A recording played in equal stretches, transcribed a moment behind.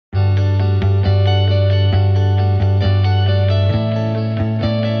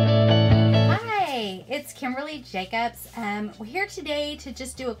Kimberly Jacobs. We're here today to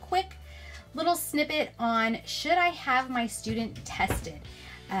just do a quick little snippet on should I have my student tested?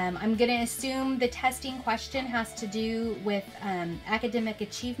 I'm going to assume the testing question has to do with academic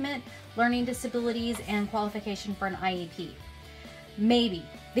achievement, learning disabilities, and qualification for an IEP. Maybe.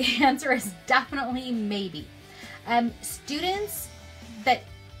 The answer is definitely maybe. Students that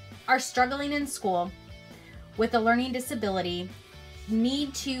are struggling in school with a learning disability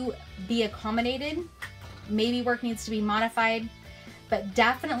need to be accommodated. Maybe work needs to be modified, but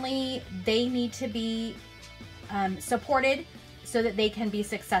definitely they need to be supported so that they can be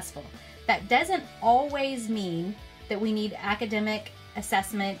successful. That doesn't always mean that we need academic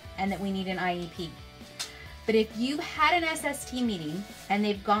assessment and that we need an IEP. But if you've had an SST meeting and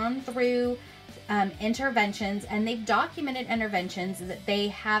they've gone through interventions and they've documented interventions that they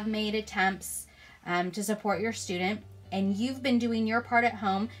have made attempts to support your student, and you've been doing your part at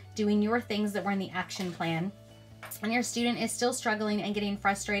home, doing your things that were in the action plan, and your student is still struggling and getting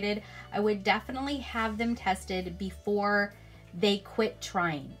frustrated, I would definitely have them tested before they quit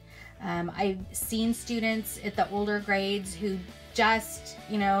trying. I've seen students at the older grades who just,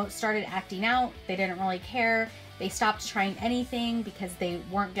 started acting out. They didn't really care. They stopped trying anything because they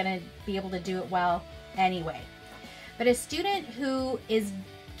weren't going to be able to do it well anyway. But a student who is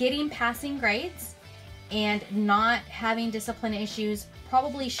getting passing grades and not having discipline issues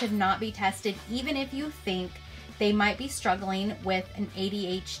probably should not be tested, even if you think they might be struggling with an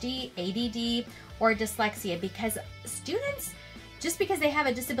ADHD, ADD, or dyslexia, because students, just because they have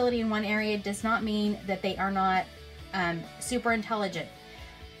a disability in one area does not mean that they are not super intelligent.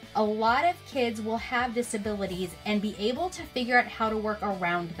 A lot of kids will have disabilities and be able to figure out how to work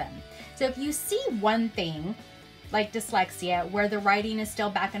around them. So if you see one thing like dyslexia, where the writing is still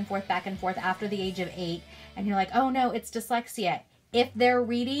back and forth after the age of 8, and you're like, oh no, it's dyslexia. If they're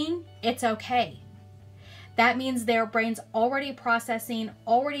reading, it's okay. That means their brain's already processing,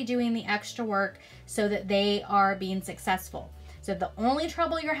 already doing the extra work so that they are being successful. So if the only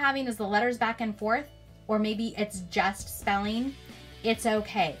trouble you're having is the letters back and forth, or maybe it's just spelling, it's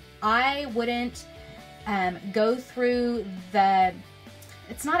okay. I wouldn't go through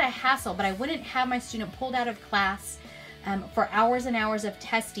it's not a hassle, but I wouldn't have my student pulled out of class for hours and hours of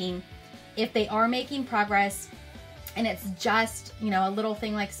testing if they are making progress and it's just, a little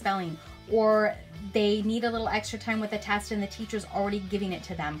thing like spelling, or they need a little extra time with a test and the teacher's already giving it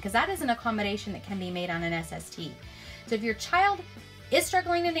to them, because that is an accommodation that can be made on an SST. So if your child is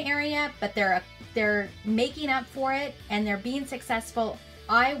struggling in the area, but they're making up for it and they're being successful,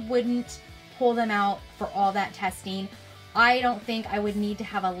 I wouldn't pull them out for all that testing. I don't think I would need to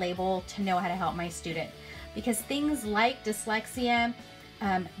have a label to know how to help my student, because things like dyslexia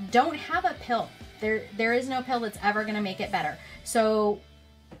don't have a pill. There is no pill that's ever going to make it better. So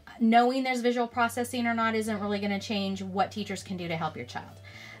knowing there's visual processing or not isn't really going to change what teachers can do to help your child.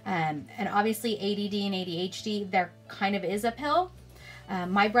 And obviously ADD and ADHD, there kind of is a pill.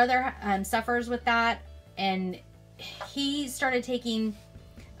 My brother suffers with that, and he started taking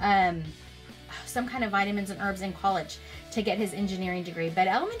some kind of vitamins and herbs in college to get his engineering degree, but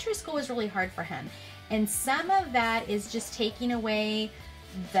elementary school was really hard for him. And some of that is just taking away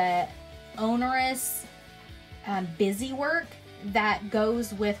the onerous busy work that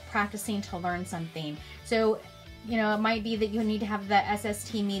goes with practicing to learn something. So, it might be that you need to have the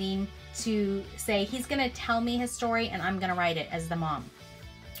SST meeting to say, he's going to tell me his story and I'm going to write it as the mom.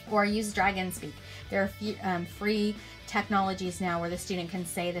 Or use DragonSpeak. There are free technologies now where the student can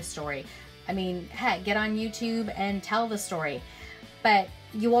say the story. I mean, heck, get on YouTube and tell the story. But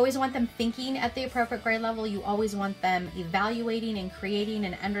you always want them thinking at the appropriate grade level. You always want them evaluating and creating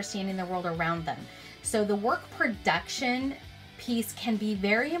and understanding the world around them. So the work production piece can be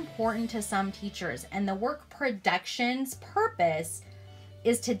very important to some teachers, and the work production's purpose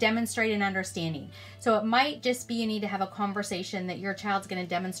is to demonstrate an understanding. So it might just be you need to have a conversation that your child's going to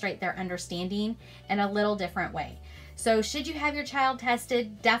demonstrate their understanding in a little different way. So should you have your child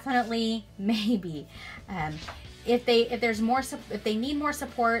tested? Definitely, maybe. If they need more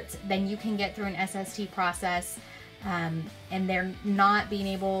support, then you can get through an SST process, and they're not being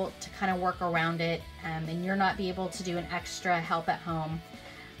able to kind of work around it, and you're not be able to do an extra help at home.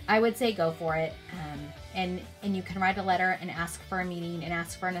 I would say go for it, and you can write a letter and ask for a meeting and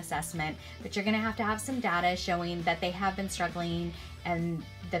ask for an assessment, but you're going to have some data showing that they have been struggling and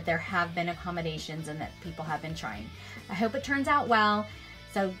that there have been accommodations and that people have been trying. I hope it turns out well,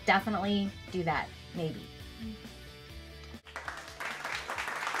 so definitely do that, maybe.